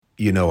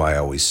You know, I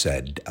always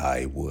said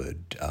I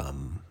would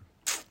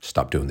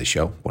stop doing the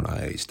show when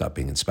I stopped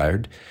being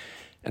inspired,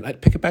 and I'd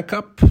pick it back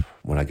up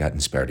when I got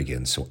inspired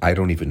again. So I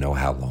don't even know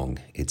how long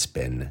it's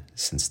been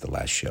since the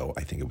last show.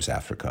 I think it was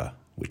Africa,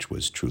 which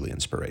was truly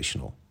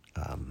inspirational,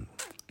 and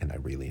I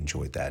really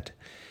enjoyed that.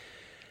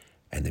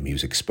 And the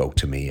music spoke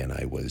to me, and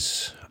I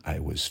was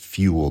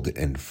fueled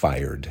and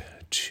fired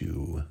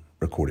to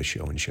record a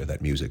show and share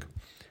that music.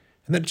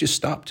 And then it just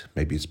stopped.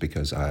 Maybe it's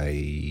because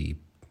I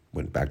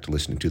went back to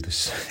listening to the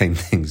same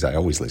things I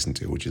always listen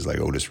to, which is like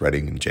Otis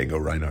Redding and Django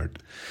Reinhardt.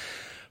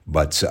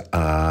 But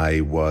I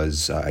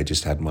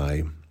just had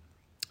my,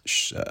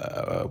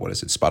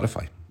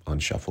 Spotify on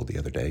shuffle the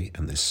other day,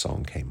 and this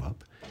song came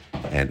up.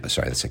 And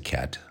sorry, that's a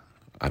cat.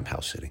 I'm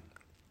house sitting.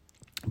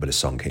 But a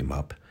song came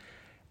up,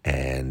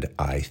 and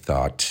I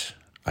thought,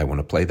 I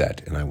want to play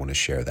that, and I want to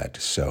share that.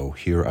 So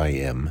here I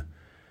am,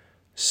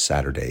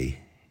 Saturday,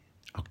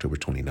 October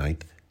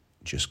 29th,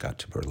 just got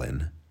to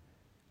Berlin,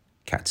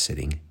 cat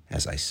sitting.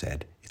 As I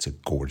said, it's a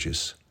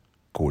gorgeous,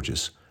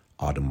 gorgeous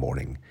autumn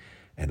morning,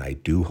 and I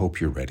do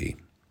hope you're ready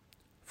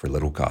for a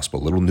little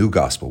gospel, a little new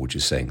gospel, which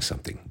is saying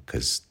something,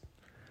 because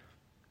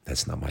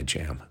that's not my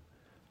jam.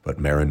 But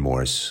Maren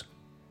Morris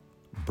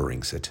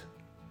brings it.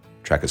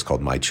 The track is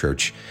called My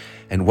Church,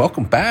 and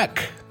welcome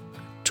back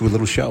to a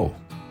little show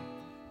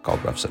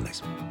called Rough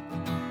Sundays.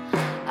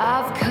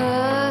 I've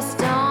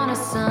cursed on a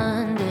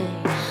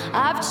Sunday,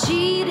 I've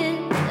cheated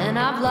and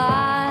I've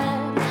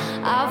lied,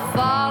 I've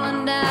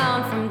fallen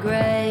down from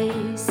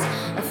grace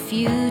a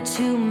few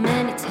too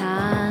many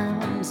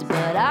times,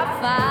 but I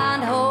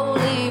find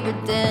holy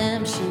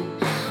redemption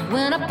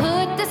when I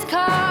put this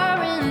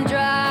car in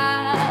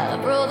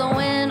drive, roll the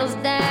windows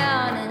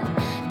down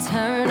and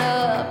turn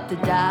up the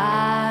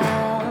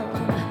dial.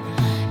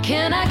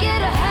 Can I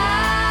get a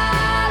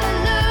hallelujah?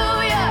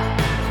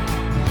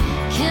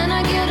 Can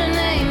I get an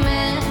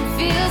amen?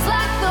 Feels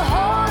like the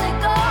Holy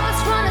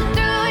Ghost running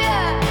through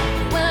ya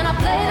when I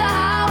play the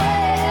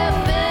highway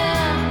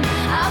FM.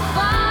 I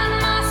find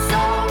my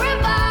soul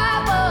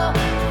revival,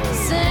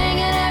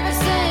 singing every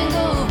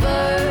single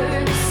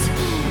verse.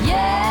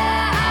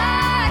 Yeah,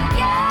 I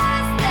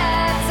guess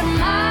that's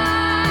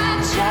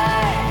my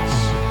church.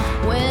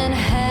 When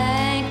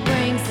Hank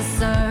brings the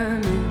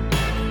sermon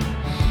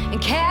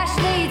and Cash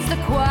leads the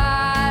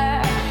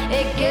choir,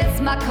 it gets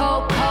my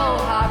cold,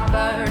 cold heart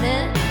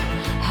burning,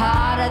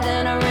 hotter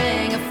than a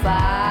ring of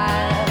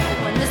fire.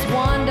 When this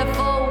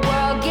wonderful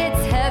world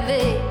gets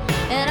heavy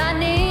and I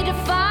need to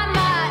find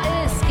my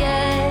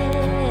escape,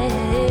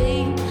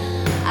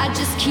 I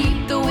just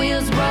keep the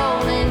wheels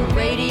rolling,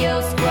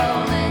 radio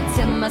scrolling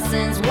till my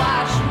sins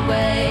wash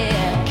away.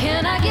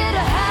 Can I get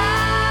a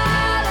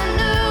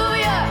hallelujah?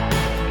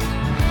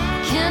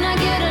 Can I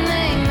get an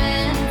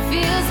amen?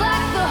 Feels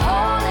like the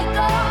Holy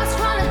Ghost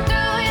running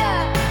through ya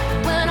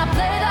when I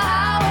play the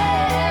highway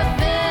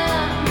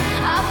FM.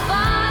 I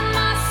find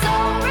my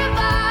soul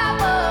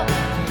revival,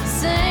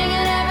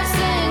 singing every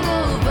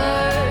single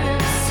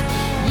verse.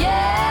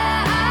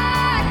 Yeah,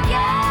 I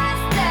guess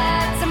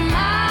that's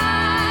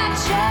my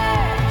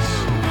church.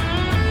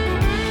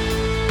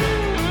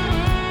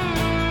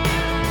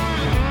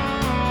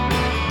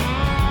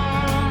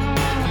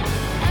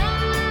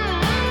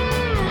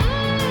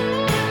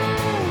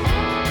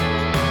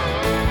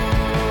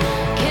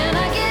 Can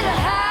I get a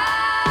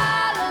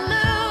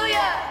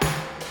hallelujah?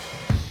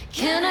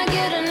 Can I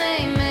get an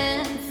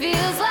amen?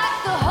 Feels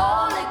like the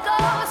Holy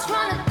Ghost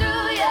running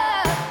through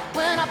ya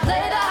when I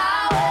play the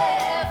highway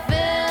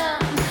FM.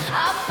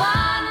 I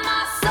find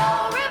my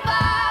soul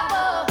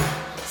revival,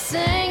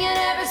 singing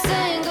every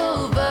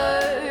single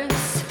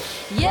verse.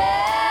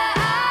 Yeah,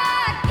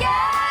 I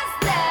guess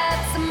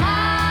that's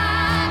my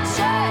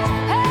church.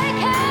 Hey,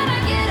 can I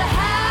get a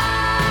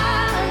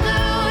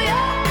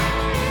hallelujah?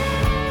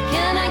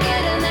 Can I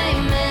get an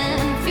amen?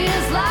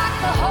 Feels like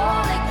the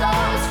Holy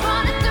Ghost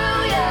running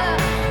through ya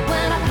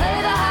when I play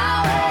the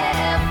highway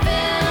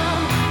FM.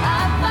 I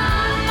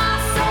find my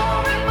soul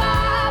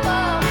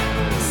revival,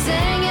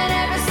 singing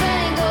every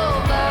single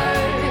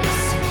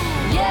verse.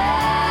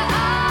 Yeah,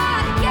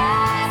 I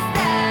guess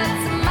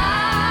that's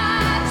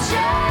my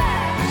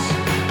church.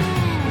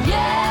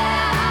 Yeah,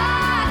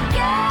 I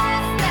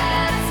guess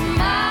that's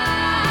my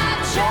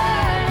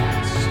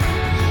church.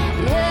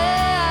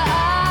 Yeah,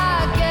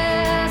 I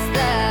guess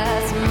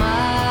that's my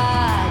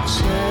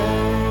church.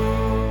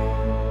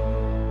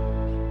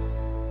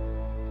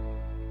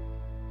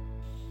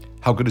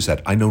 How good is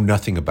that? I know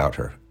nothing about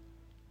her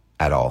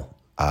at all.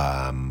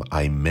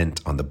 I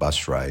meant on the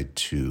bus ride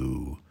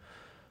to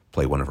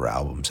play one of her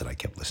albums, and I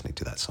kept listening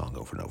to that song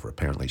over and over.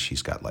 Apparently,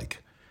 she's got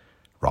like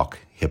rock,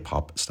 hip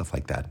hop, stuff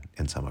like that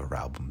in some of her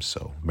albums.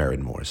 So,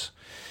 Maren Morris.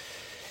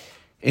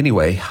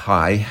 Anyway,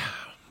 hi,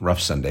 Rough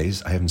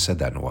Sundays. I haven't said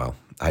that in a while.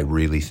 I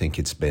really think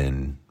it's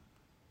been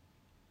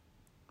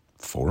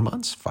 4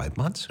 months, 5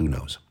 months, who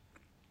knows?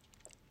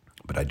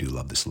 But I do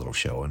love this little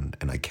show, and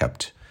I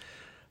kept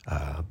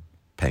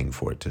paying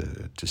for it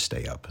to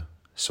stay up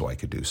so I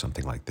could do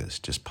something like this,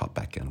 just pop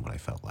back in when I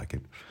felt like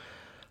it.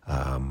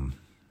 And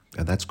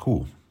that's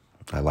cool.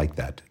 I like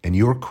that. And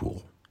you're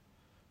cool.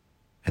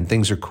 And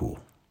things are cool.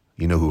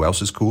 You know who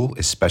else is cool?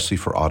 Especially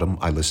for autumn.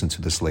 I listen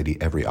to this lady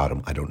every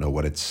autumn. I don't know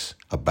what it's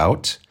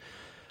about,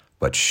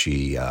 but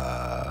she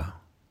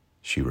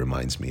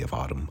reminds me of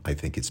autumn. I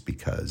think it's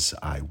because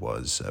it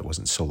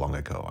wasn't so long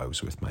ago, I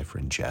was with my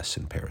friend Jess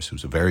in Paris,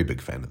 who's a very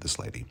big fan of this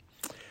lady.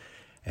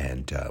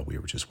 And we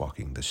were just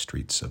walking the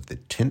streets of the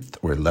 10th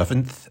or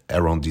 11th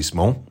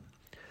arrondissement.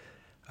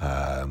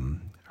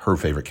 Her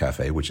favorite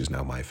cafe, which is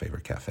now my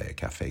favorite cafe, a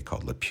cafe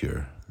called Le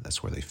Pure.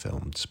 That's where they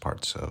filmed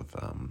parts of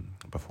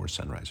Before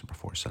Sunrise and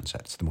Before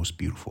Sunset. It's the most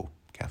beautiful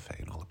cafe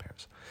in all of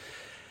Paris.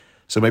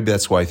 So maybe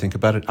that's why I think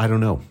about it. I don't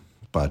know.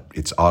 But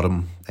it's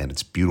autumn, and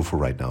it's beautiful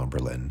right now in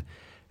Berlin.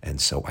 And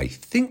so I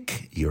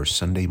think your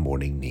Sunday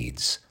morning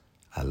needs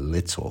a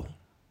little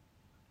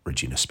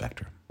Regina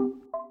Spektor.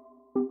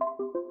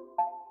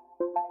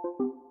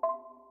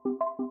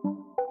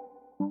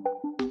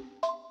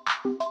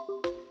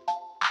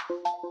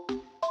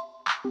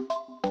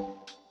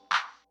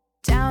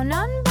 Down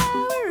on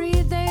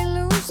Bowery, they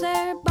lose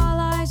their ball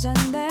eyes and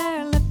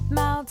their lip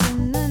mouths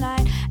in the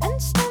night.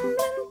 And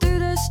stumbling through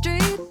the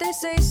street, they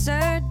say,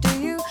 "Sir, do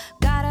you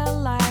got a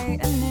light?"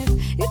 And if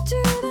you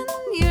do, then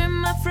you're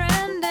my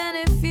friend.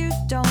 And if you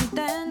don't,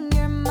 then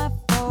you're my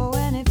foe.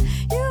 And if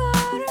you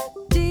are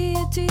a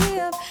deity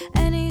of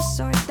any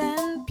sort,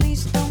 then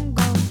please don't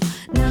go.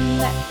 Ne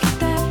me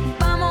quitte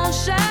pas, mon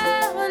cher,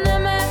 ne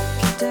me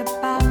quitte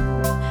pas.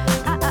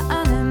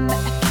 Ne me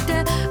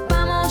quitte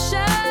pas, mon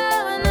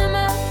cher, ne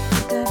me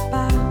quitte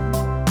pas.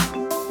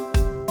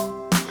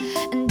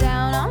 And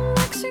down on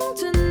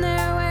Lexington,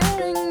 they're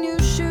wearing new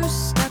shoes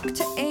stuck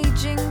to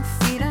aging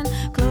feet and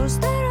close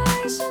their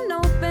eyes and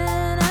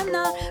open and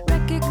not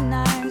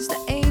recognize the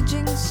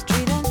aging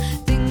street and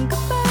think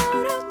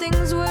about how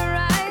things were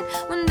right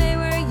when they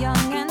were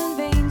young and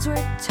veins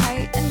were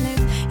tight. And if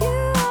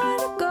you are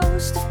the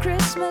ghost of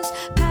Christmas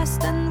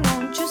past, then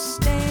won't you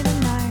stay the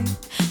night?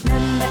 Ne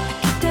me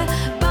quitte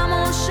pas,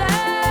 mon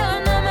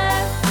cher, ne me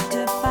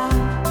quitte pas.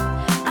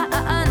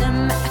 Ne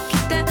me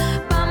quitte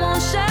pas, mon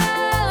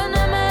cher,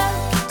 ne me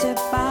quitte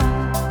pas.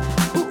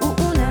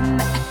 Ne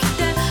me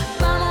quitte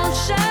pas, mon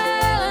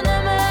cher, ne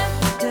me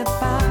quitte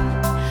pas.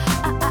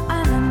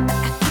 Ne me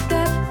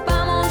quitte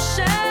pas, mon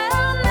cher,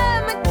 ne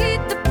me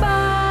quitte pas.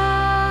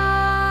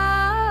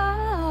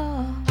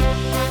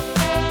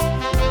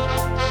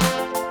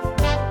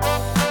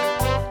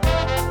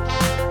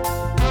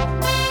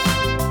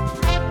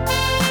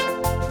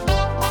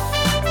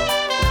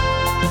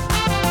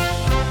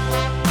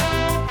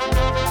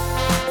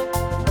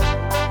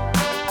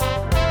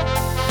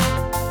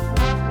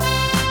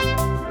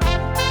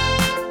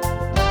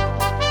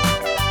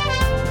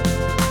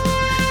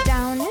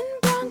 Down in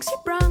Bronxy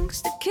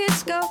Bronx, the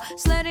kids go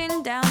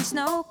sledding down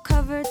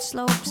snow-covered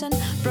slopes and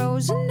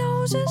frozen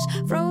noses,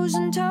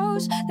 frozen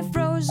toes. The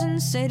frozen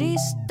city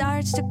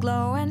starts to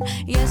glow, and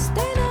yes,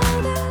 they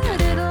know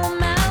that it'll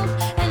melt,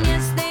 and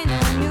yes, they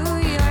know New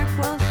York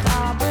will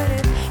thaw. But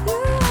if you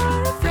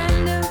are a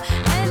friend of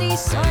any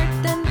sort,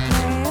 then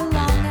play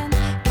along and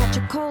catch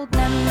a cold.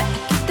 Ne me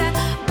quitte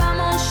pas,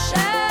 mon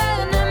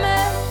cher, ne me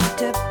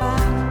quitte pas.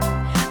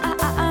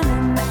 Ne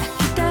me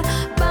quitte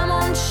pas,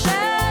 mon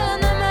cher,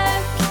 ne me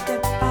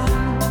quitte pas.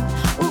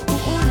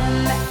 Ne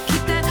me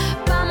quitte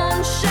pas,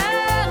 mon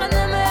cher,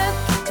 ne me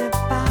quitte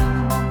pas.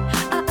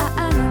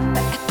 Ne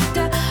me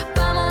quitte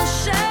pas, mon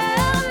cher,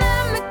 ne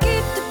me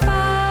quitte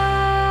pas.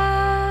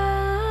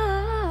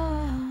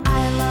 I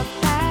love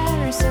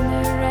Paris in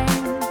the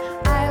rain.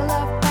 I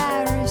love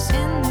Paris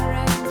in the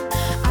rain.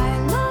 I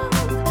love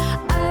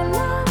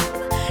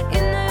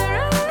in the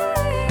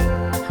rain.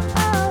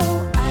 Oh,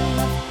 I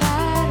love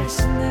Paris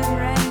in the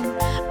rain.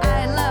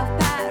 I love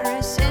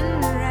Paris in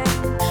the rain.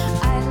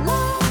 I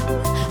love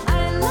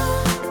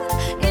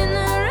in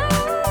the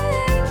rain.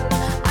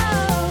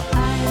 Oh,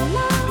 I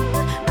love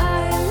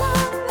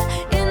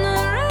in the rain. Oh, I love in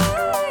the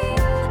rain.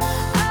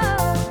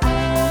 Oh,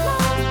 I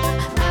love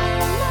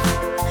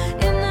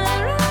in the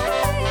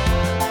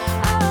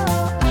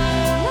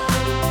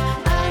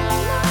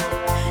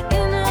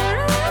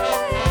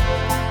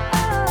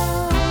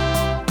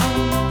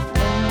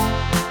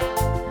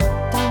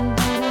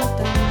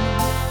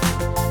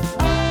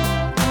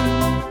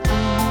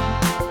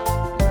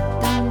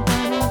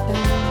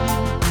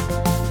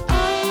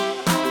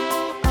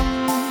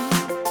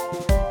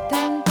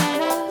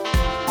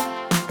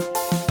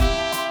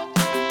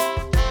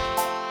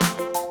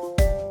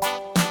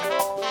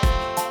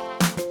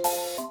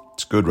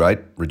It's good, right?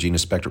 Regina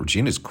Spektor.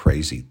 Regina's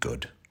crazy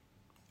good.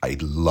 I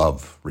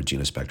love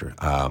Regina Spektor.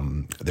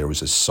 There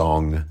was a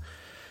song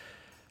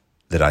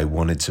that I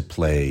wanted to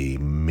play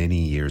many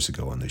years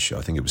ago on this show.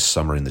 I think it was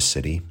Summer in the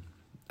City.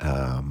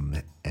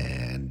 And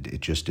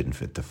it just didn't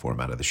fit the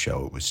format of the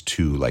show. It was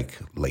too like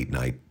late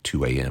night,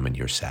 2 a.m. and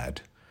you're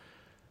sad.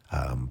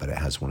 But it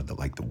has one of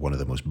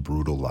the most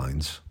brutal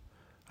lines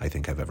I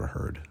think I've ever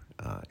heard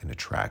in a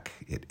track.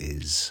 It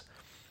is,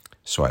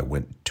 "So I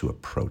went to a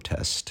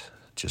protest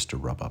just to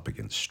rub up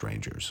against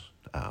strangers."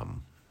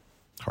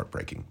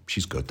 Heartbreaking.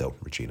 She's good though,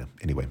 Regina.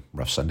 Anyway,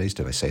 Rough Sundays.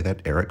 Did I say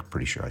that? Eric,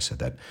 pretty sure I said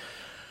that.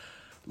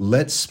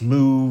 Let's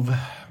move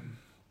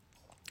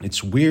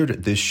It's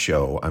weird, this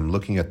show, I'm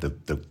looking at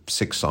the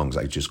 6 songs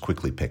I just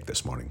quickly picked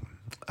this morning.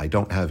 I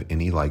don't have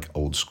any like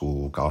old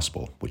school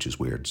gospel, which is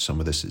weird. Some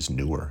of this is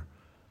newer.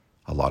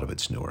 A lot of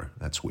it's newer.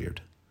 That's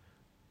weird.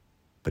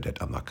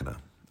 But I'm not going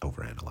to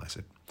overanalyze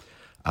it.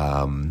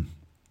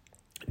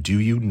 Do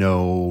you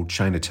know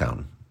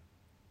Chinatown?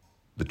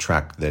 The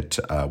track that,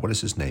 what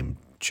is his name?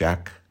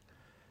 Jack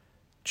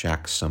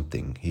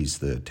something. He's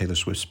the Taylor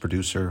Swift's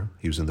producer.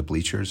 He was in the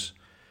Bleachers.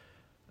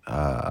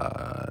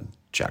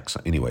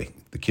 Anyway,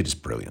 the kid is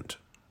brilliant.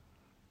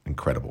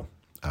 Incredible.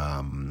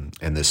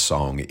 And this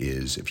song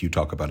is, if you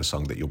talk about a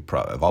song that you'll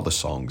of all the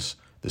songs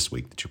this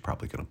week that you're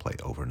probably going to play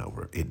over and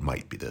over, it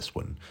might be this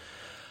one.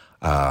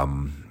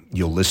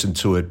 You'll listen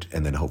to it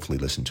and then hopefully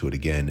listen to it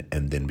again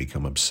and then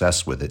become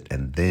obsessed with it.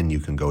 And then you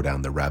can go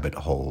down the rabbit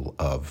hole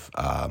of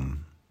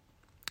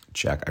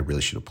Jack. I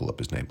really should have pulled up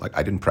his name. Like,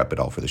 I didn't prep it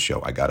all for the show.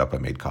 I got up, I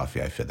made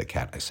coffee, I fed the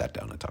cat, I sat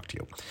down and talked to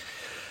you.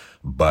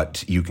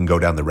 But you can go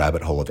down the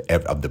rabbit hole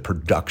of the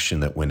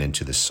production that went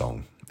into this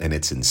song. And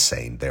it's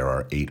insane. There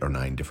are 8 or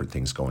 9 different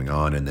things going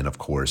on. And then, of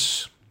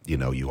course, you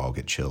know, you all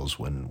get chills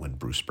when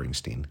Bruce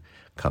Springsteen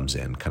comes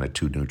in, kind of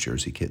 2 New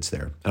Jersey kids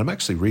there. And I'm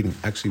actually reading,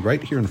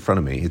 right here in front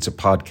of me. It's a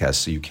podcast,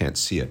 so you can't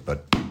see it.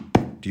 But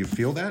do you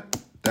feel that?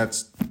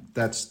 That's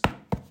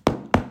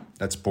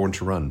Born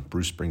to Run,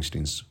 Bruce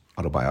Springsteen's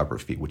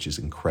autobiography, which is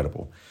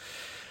incredible.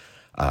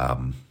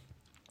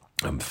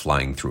 I'm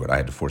flying through it. I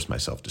had to force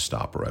myself to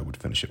stop or I would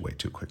finish it way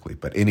too quickly.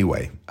 But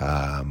anyway,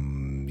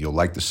 you'll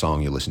like the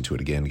song, you'll listen to it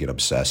again, get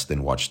obsessed,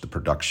 then watch the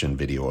production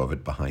video of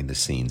it behind the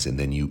scenes, and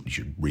then you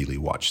should really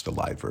watch the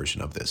live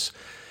version of this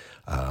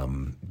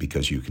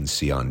because you can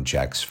see on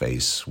Jack's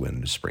face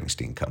when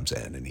Springsteen comes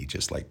in and he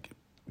just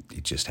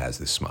has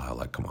this smile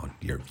like, come on,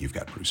 you've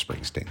got Bruce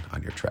Springsteen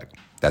on your track.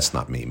 That's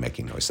not me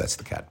making noise, that's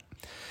the cat.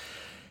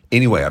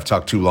 Anyway, I've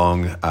talked too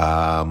long.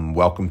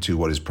 Welcome to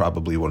what is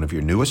probably one of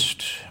your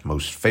newest,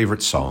 most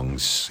favorite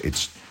songs.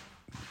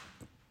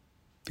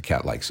 The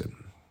cat likes it.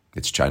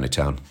 It's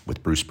Chinatown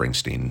with Bruce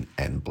Springsteen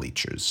and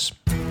Bleachers.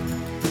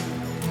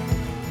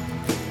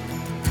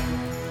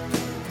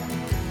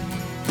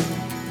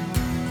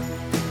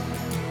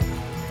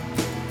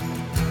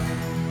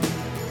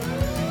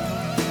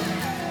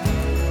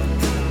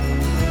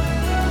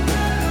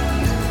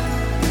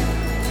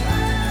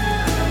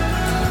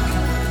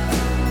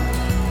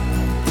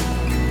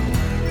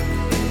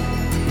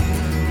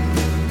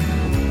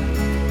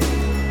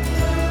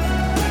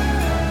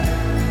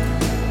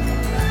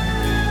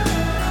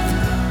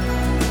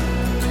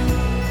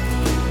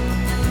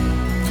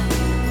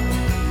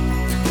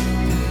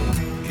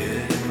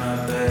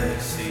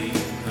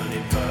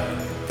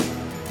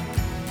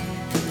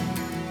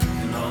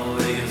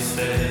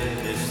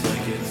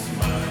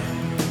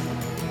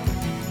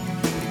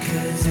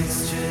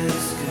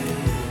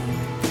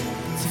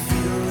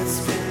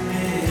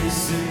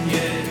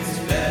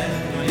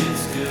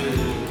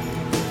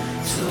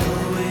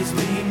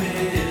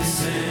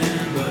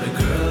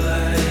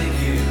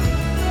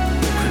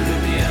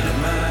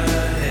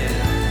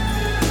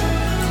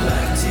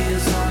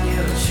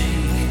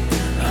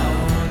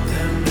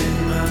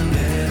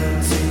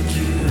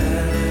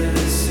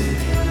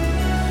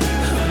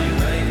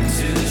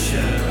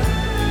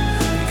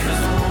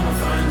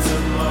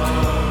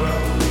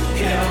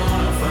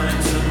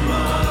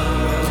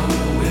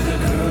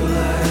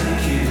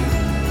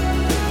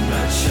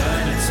 Shine.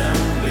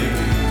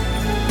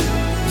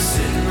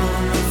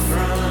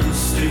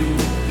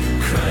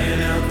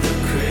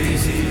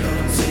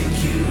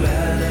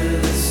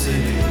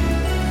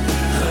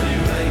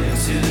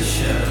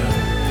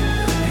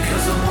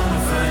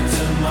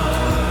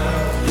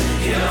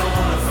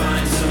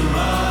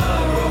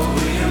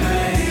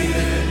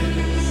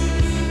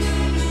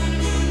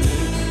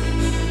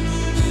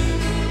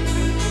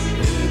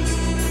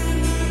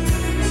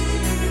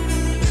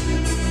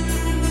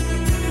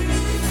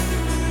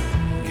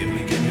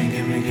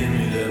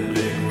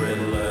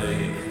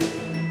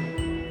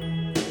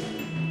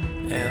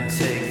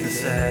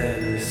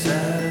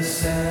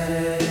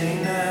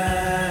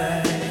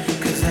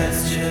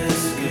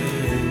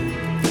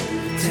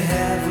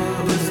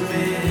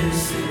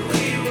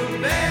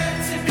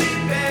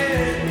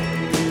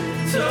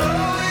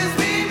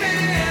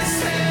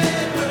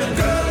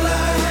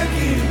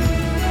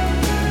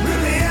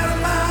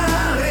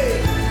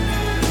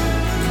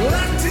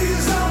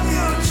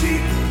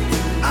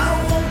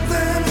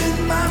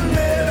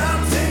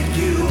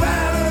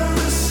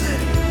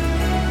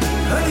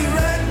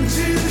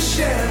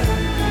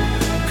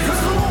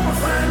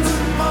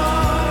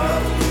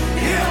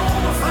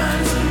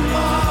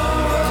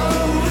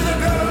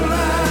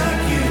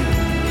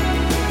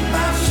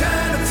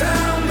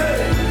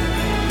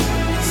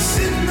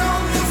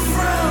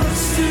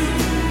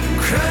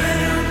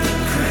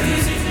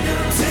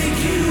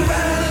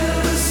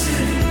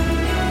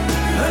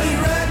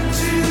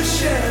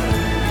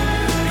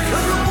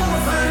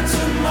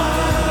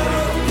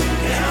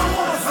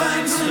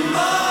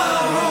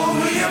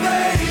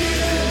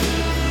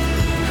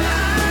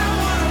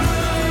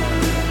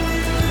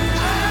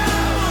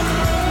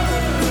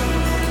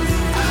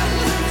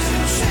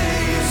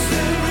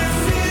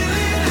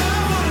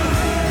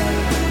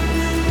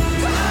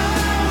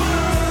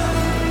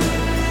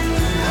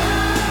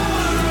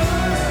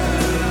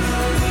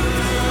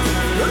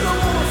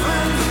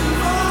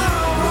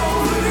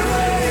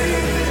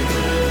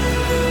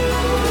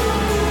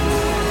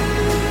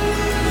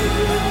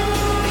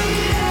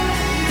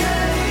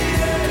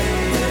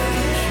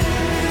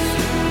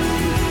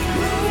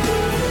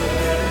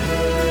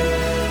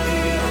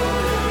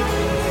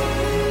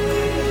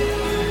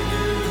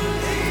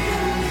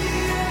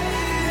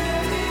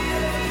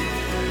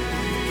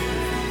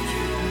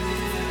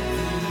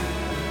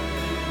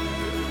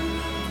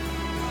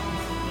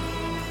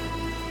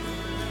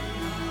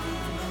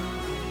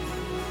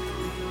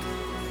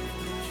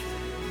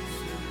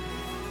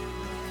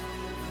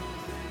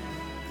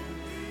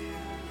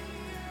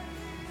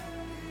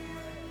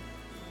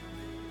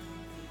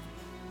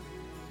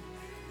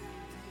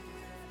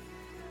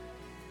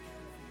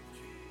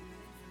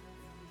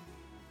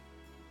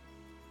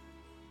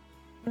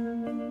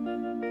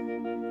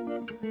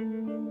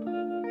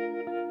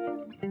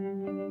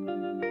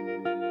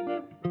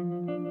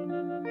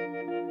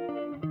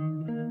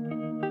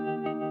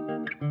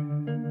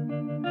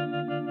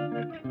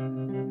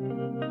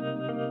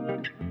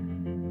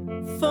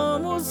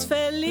 Fomos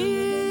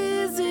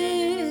felizes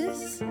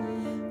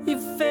e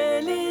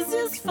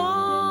felizes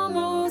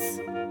fomos.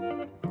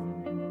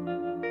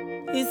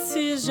 E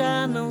se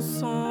já não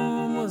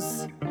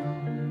somos,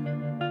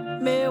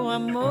 meu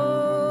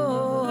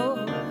amor,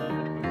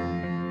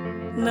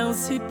 não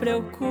se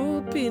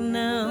preocupe,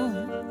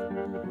 não.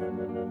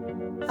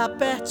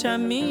 Aperte a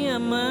minha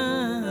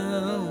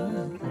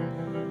mão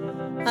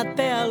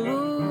até a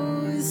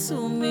luz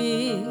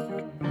sumir.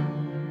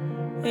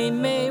 Em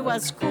meio à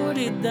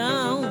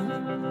escuridão,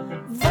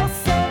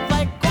 você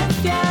vai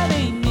confiar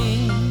em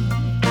mim.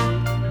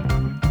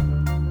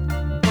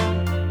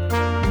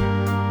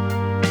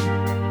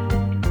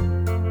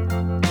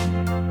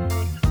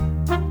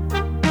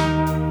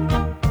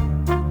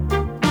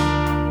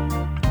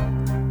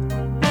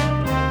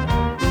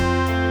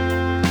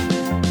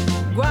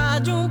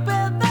 Guarde um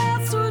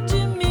pedaço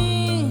de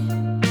mim,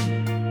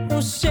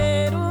 um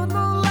cheiro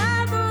no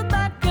lado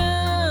da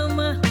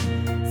cama,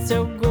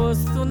 seu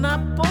gosto na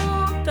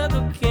ponta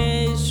do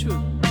queixo,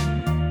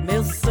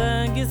 meu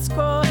sangue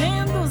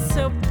escorrendo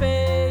seu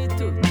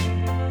peito.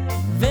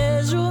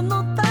 Vejo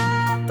no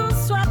tato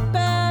sua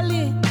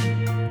pele,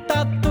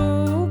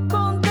 tatuo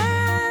com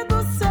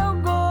dedo seu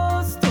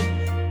gosto.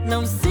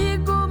 Não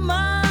sigo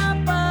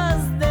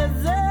mapas,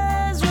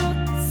 desejo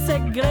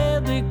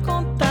segredo e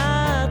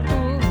contato.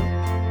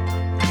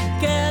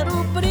 Quero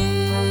o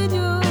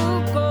brilho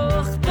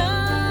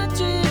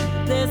cortante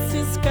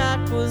desses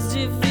cacos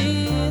de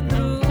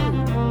vidro,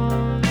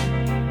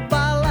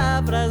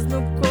 palavras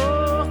no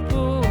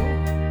corpo,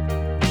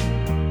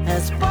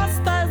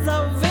 respostas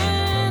ao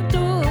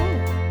vento.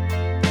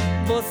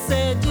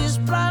 Você diz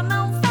pra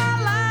não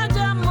falar de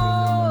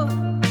amor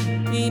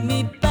e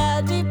me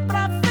pede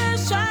pra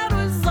fechar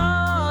os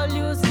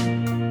olhos,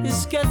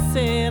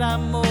 esquecer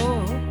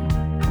amor.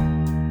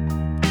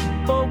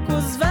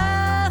 Poucos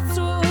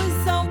versos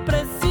são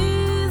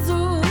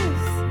precisos.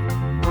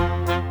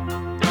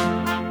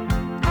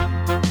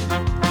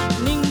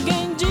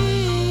 Ninguém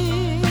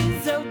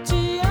diz eu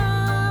te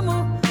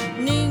amo,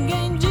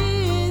 ninguém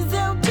diz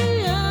eu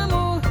te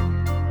amo,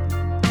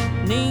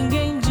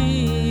 ninguém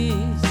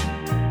diz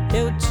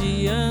eu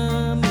te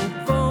amo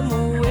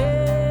como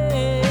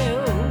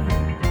eu.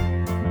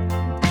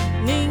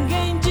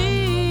 Ninguém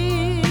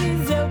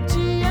diz eu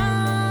te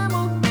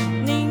amo,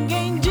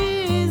 ninguém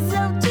diz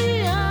eu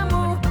te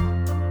amo,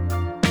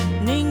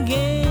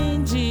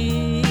 ninguém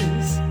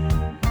diz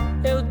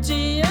eu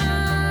te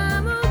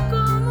amo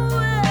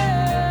como eu.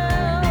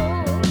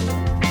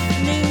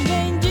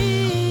 Ninguém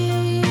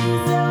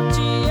diz eu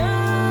te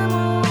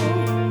amo,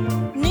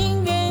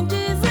 ninguém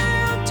diz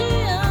eu te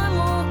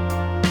amo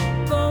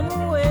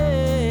como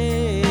eu,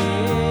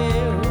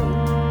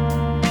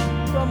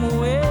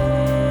 como eu.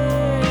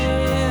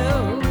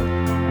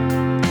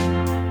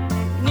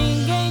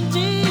 Ninguém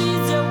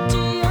diz eu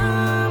te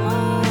amo,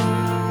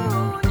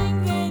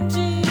 ninguém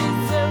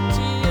diz eu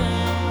te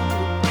amo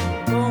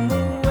como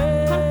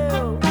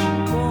eu,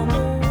 como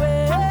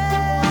eu.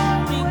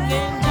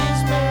 Ninguém diz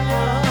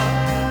melhor.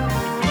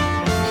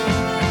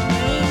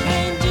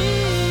 Ninguém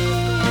diz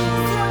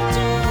eu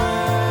te amo, ninguém diz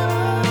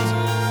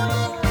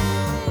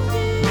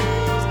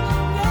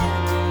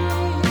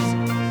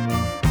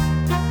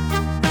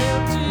eu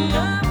te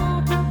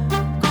amo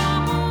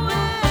como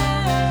eu.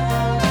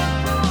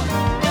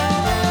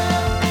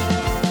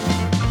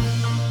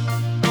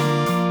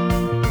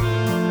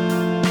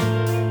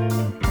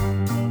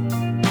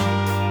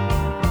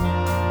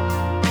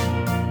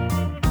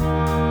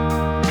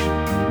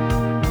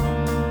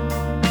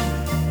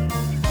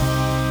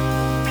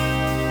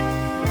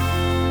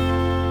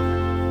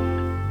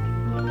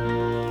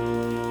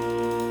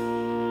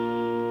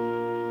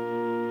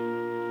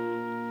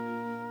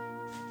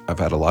 I've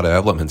had a lot of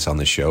elements on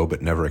the show,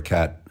 but never a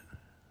cat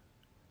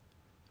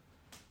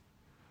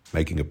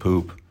making a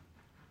poop.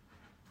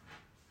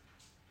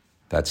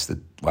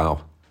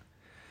 Wow.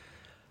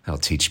 That'll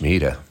teach me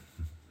to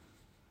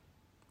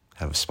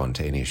have a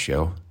spontaneous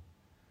show.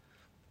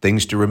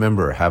 Things to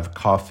remember: have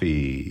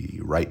coffee,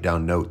 write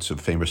down notes of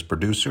famous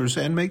producers,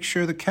 and make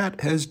sure the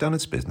cat has done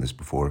its business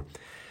before.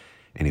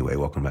 Anyway,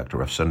 welcome back to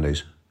Rough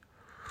Sundays.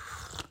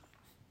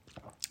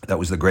 That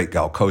was the great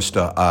Gal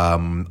Costa.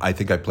 I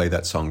think I played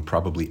that song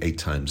probably 8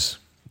 times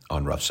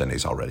on Rough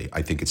Sundays already.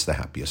 I think it's the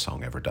happiest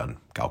song ever done.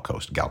 Gal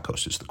Costa. Gal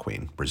Costa is the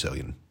queen.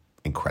 Brazilian.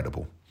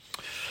 Incredible.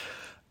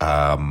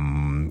 I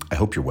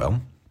hope you're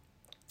well.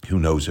 Who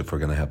knows if we're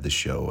going to have this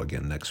show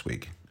again next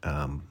week.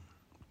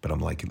 But I'm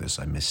liking this.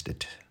 I missed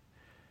it.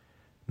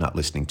 Not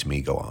listening to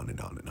me go on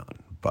and on and on.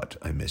 But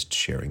I missed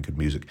sharing good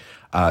music.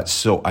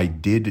 So I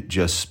did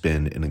just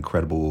spend an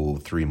incredible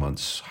 3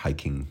 months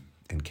hiking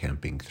and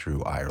camping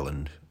through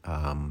Ireland.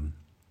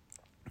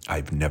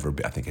 I've never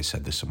been, I think I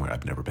said this somewhere,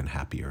 I've never been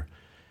happier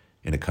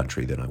in a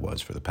country than I was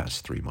for the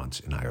past 3 months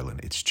in Ireland.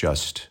 It's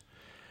just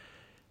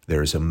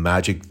There's a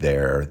magic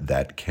there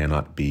that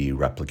cannot be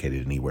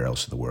replicated anywhere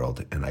else in the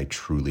world. And I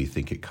truly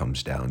think it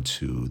comes down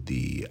to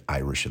the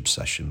Irish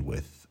obsession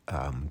with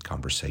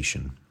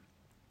conversation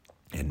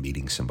and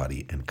meeting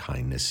somebody and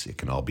kindness. It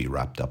can all be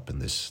wrapped up in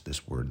this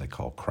word they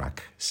call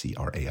crack,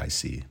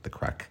 C-R-A-I-C, the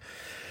crack.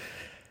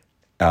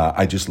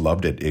 I just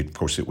loved it. Of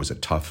course, it was a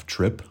tough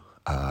trip.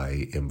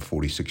 I am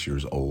 46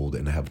 years old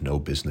and have no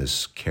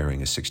business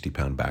carrying a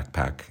 60-pound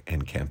backpack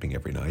and camping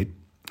every night.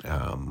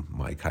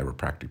 My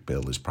chiropractic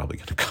bill is probably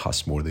going to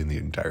cost more than the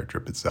entire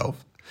trip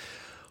itself,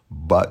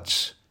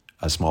 but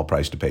a small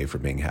price to pay for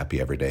being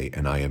happy every day.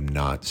 And I am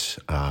not,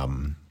 I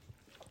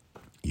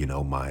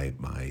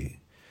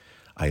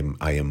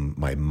am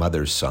my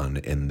mother's son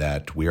in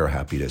that we are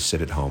happy to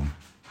sit at home.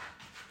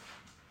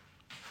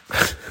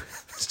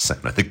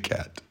 Sound of the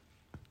cat.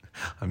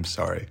 I'm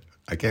sorry.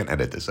 I can't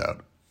edit this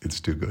out. It's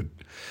too good.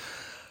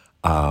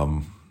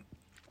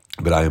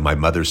 But I am my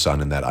mother's son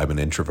in that I'm an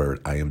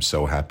introvert. I am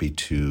so happy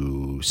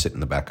to sit in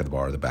the back of the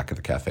bar, the back of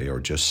the cafe,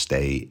 or just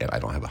stay. And I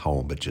don't have a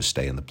home, but just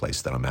stay in the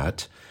place that I'm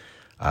at.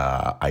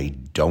 I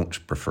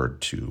don't prefer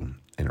to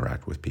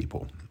interact with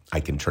people. I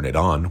can turn it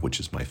on, which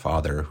is my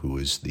father, who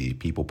is the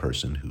people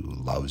person who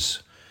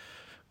loves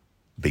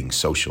being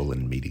social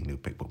and meeting new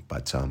people.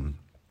 But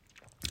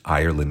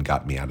Ireland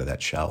got me out of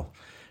that shell.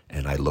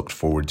 And I looked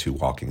forward to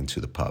walking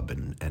into the pub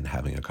and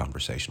having a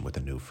conversation with a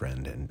new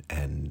friend.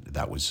 And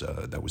that was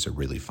a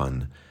really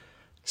fun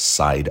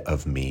side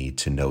of me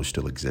to know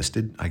still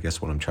existed, I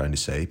guess what I'm trying to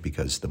say,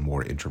 because the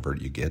more introvert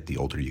you get, the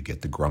older you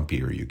get, the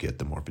grumpier you get,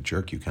 the more of a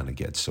jerk you kind of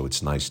get. So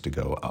it's nice to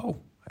go, oh,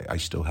 I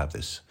still have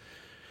this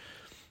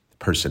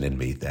person in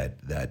me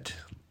that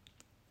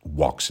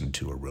walks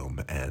into a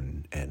room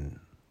and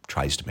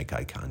tries to make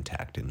eye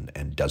contact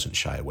and doesn't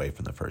shy away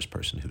from the first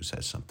person who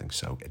says something.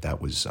 So that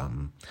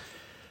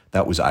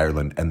was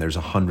Ireland, and there's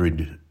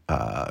 100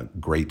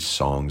 great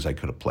songs I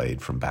could have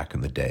played from back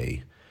in the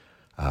day.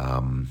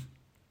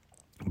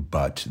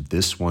 But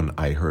this one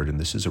I heard, and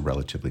this is a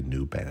relatively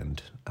new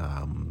band,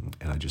 and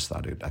I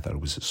thought it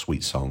was a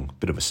sweet song,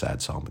 bit of a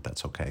sad song, but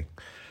that's okay.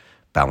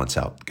 Balance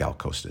out Gal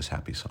Costa's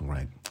happy song,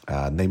 right?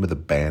 Name of the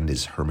band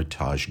is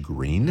Hermitage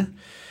Green.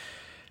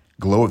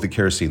 Glow of the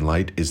Kerosene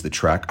Light is the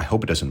track. I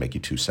hope it doesn't make you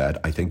too sad.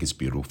 I think it's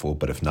beautiful,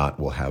 but if not,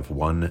 we'll have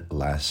one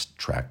last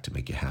track to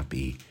make you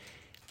happy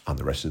on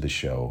the rest of the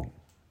show.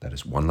 That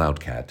is One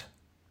Loud Cat.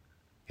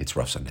 It's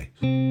Rough Sunday.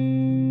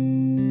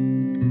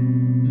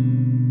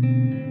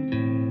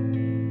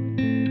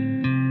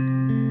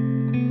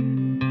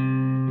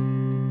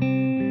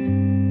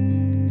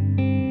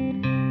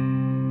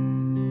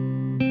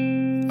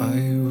 I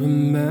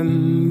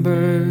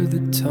remember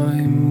the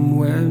time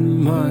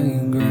when my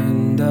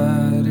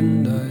granddad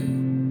and I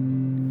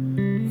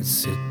would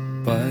sit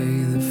by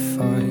the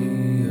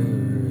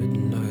fire at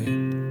night,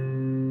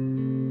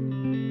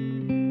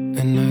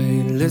 and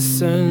I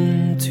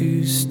listened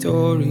to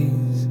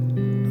stories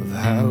of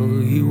how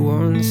he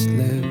once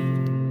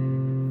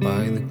lived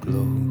by the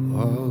glow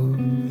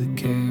of the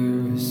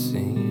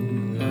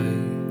kerosene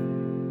light,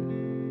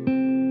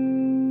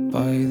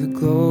 by the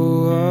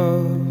glow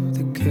of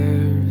the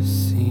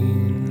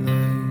kerosene light.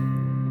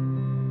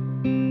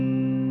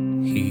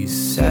 He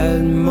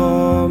said,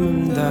 Mom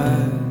and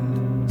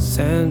Dad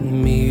sent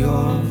me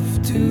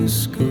off to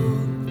school,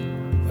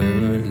 where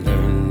I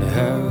learned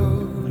how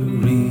to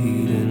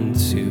read and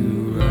to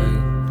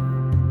write.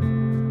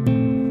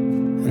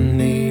 And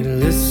they'd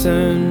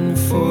listen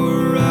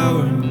for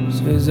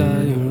hours as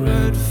I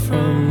read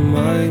from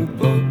my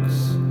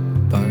books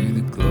by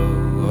the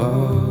glow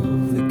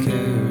of the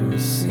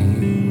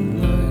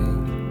kerosene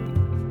light,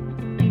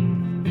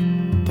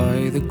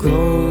 by the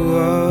glow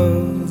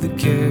of the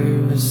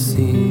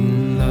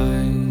kerosene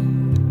light.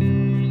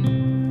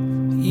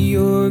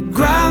 Your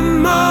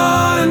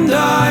grandma and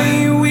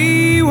I,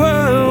 we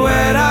were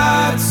wed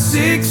at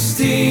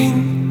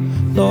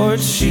 16. Lord,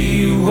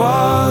 she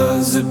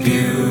was a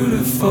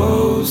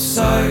beautiful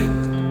sight.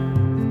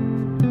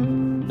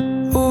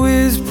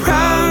 Always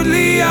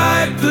proudly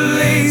I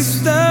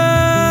placed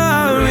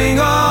the ring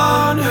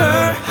on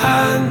her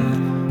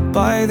hand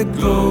by the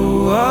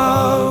glow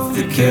of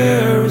the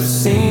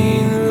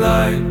kerosene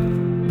light,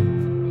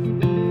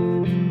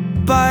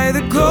 by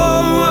the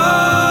glow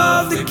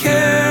of the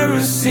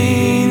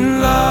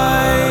kerosene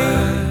light.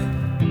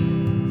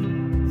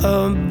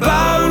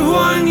 About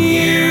 1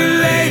 year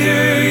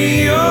later,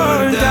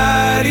 your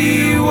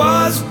daddy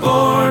was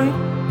born,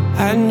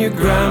 and your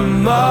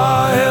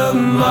grandma held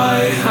my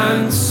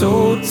hand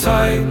so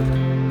tight.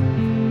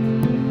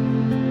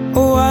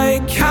 Oh, I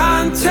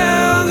can't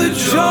tell the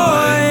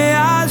joy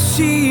as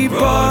she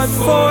brought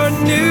forth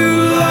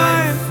new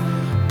life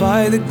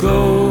by the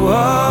glow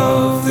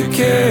of the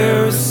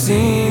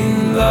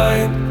kerosene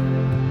light,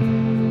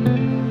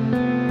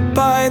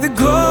 by the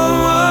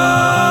glow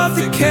of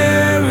the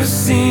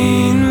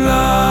kerosene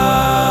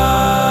light.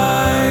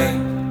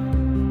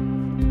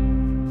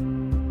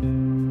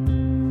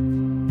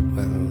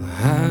 Well,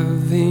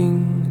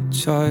 having a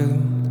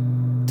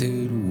child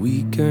did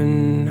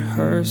weaken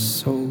her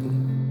soul.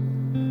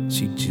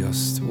 She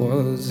just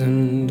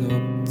wasn't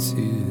up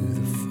to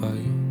the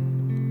fight.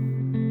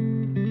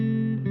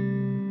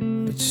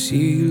 But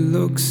she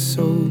looked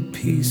so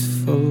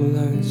peaceful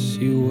as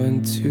she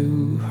went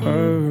to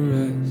her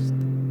rest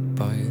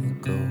by the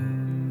glow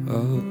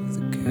of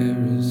the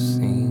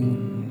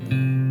kerosene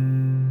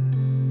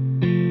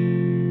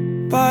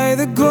light. By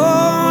the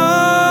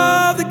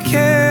glow of the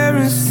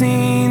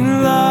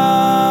kerosene light.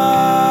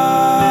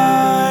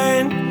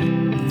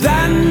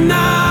 That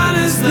night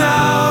is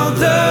now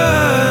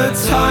the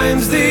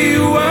times they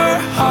were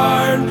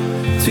hard.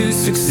 To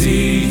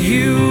succeed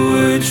you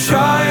would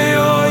try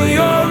all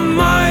your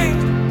might.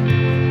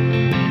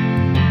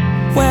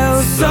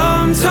 Well,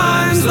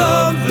 sometimes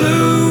love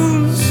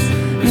blooms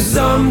and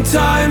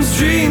sometimes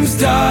dreams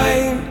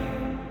die.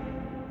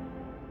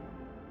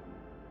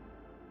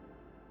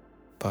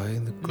 By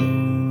the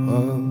glow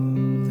of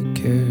the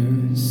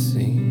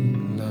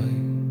kerosene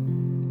light.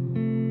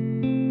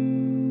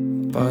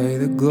 By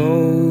the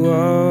glow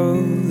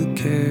of the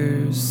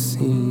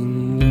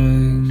kerosene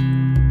light.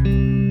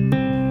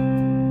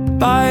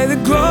 By the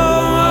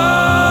glow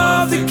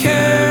of the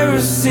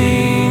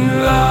kerosene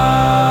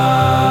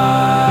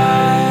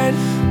light.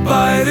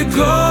 By the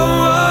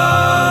glow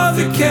of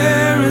the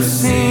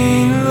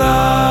kerosene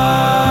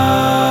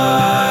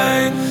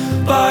light.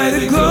 By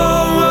the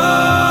glow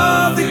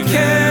of the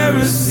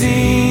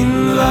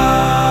kerosene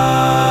light.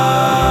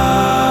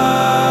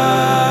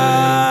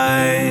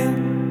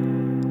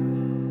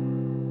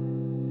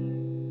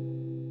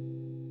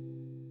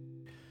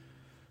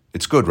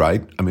 It's good,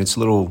 right? I mean, it's a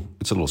little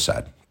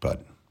sad,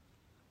 but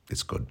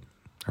it's good.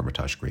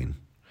 Hermitage Green.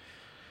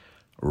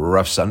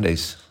 Rough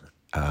Sundays.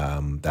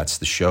 That's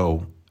the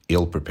show.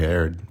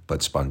 Ill-prepared,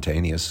 but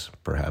spontaneous,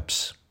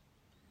 perhaps.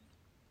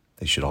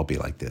 They should all be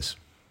like this.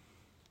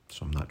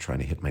 So I'm not trying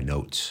to hit my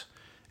notes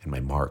and my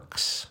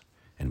marks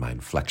and my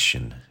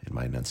inflection and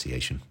my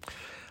enunciation.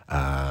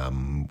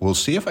 We'll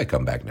see if I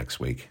come back next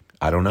week.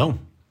 I don't know.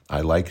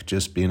 I like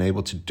just being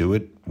able to do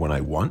it when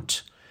I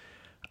want.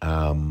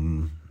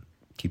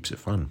 Keeps it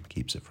fun,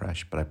 keeps it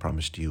fresh. But I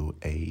promised you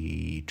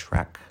a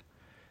track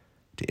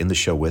to end the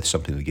show with,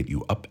 something to get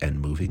you up and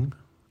moving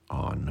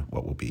on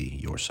what will be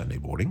your Sunday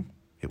morning.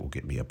 It will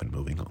get me up and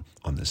moving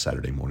on this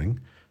Saturday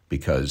morning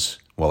because,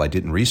 while I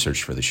didn't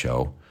research for the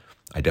show,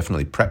 I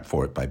definitely prepped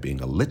for it by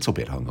being a little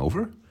bit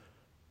hungover,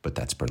 but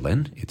that's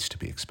Berlin. It's to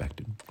be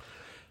expected.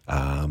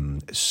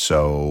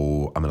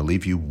 So I'm going to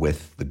leave you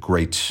with the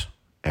great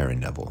Aaron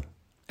Neville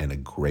and a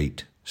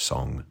great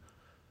song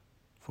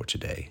for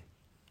today.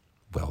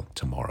 Well,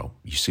 tomorrow.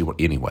 You see what?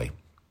 Anyway,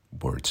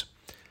 words.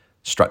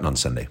 Strutting on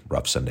Sunday,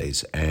 rough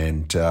Sundays.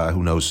 And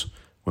who knows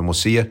when we'll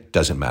see you?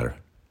 Doesn't matter.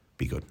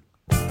 Be good.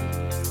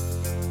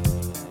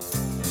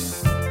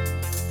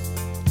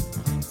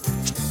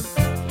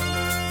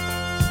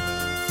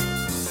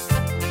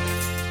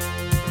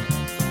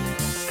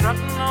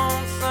 Strutting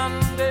on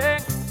Sunday,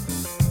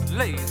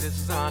 lazy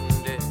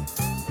Sunday.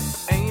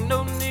 Ain't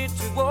no need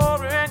to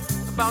worry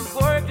about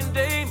working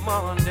day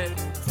Monday.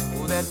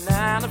 Oh, that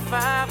 9 to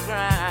 5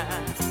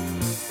 grind,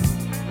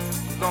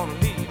 I'm gonna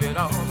leave it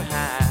all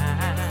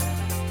behind.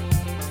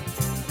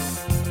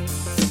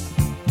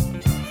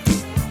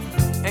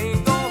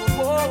 Ain't gonna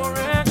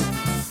worry,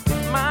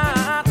 it's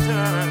my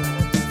turn.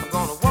 I'm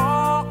gonna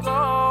walk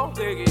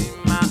away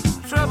my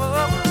trouble.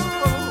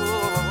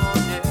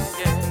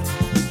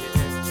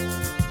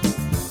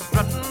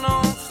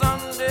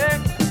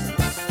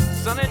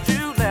 Sunny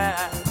July,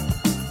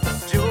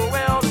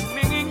 Joel and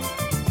me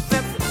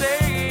set the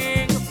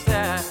day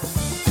aside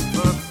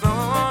for the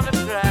sun to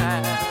dry.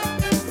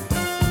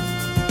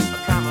 I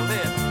kinda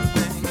let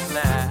things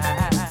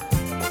slide.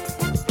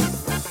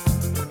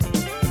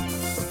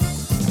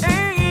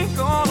 Ain't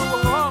gonna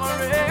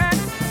worry,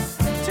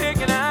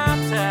 taking our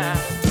time.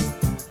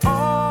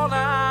 All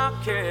our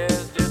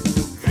cares just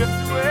drift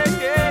away.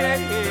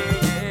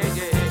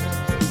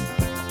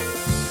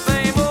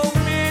 Same old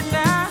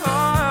midnight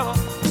oil.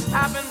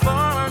 I've been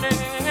burning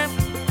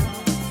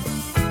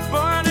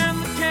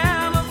the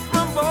candles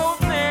from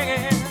both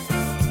ends.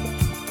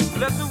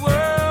 Let the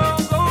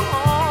world go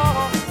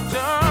on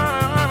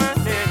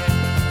turning,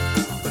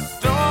 but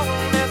don't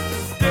let the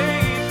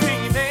day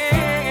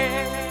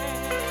dreaming.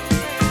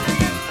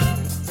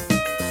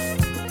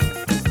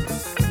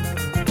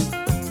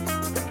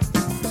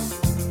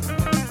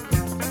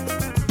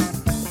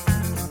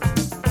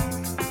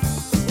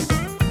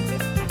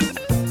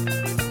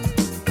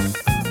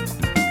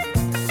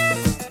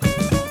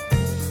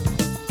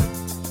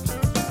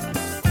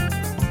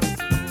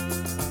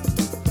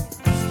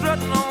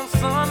 Strutting on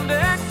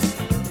Sunday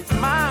is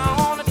my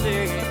only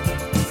day.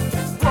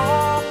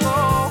 Walk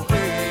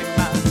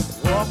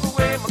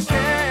away my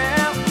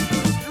care.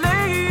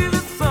 Lazy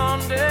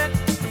Sunday,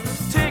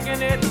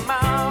 taking it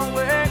my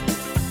way.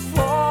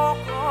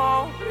 Walk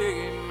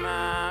away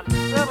my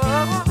trouble.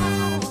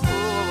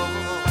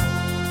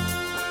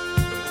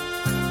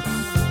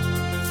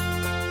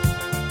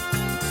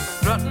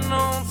 Strutting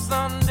on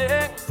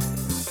Sunday,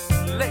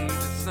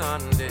 lazy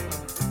Sunday.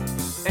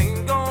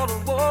 Ain't gonna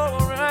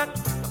worry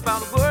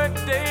about work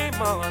day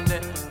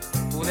Monday.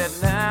 Oh, that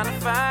 9 to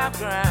 5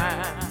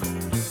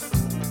 grind.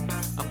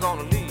 I'm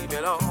gonna leave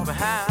it all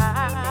behind.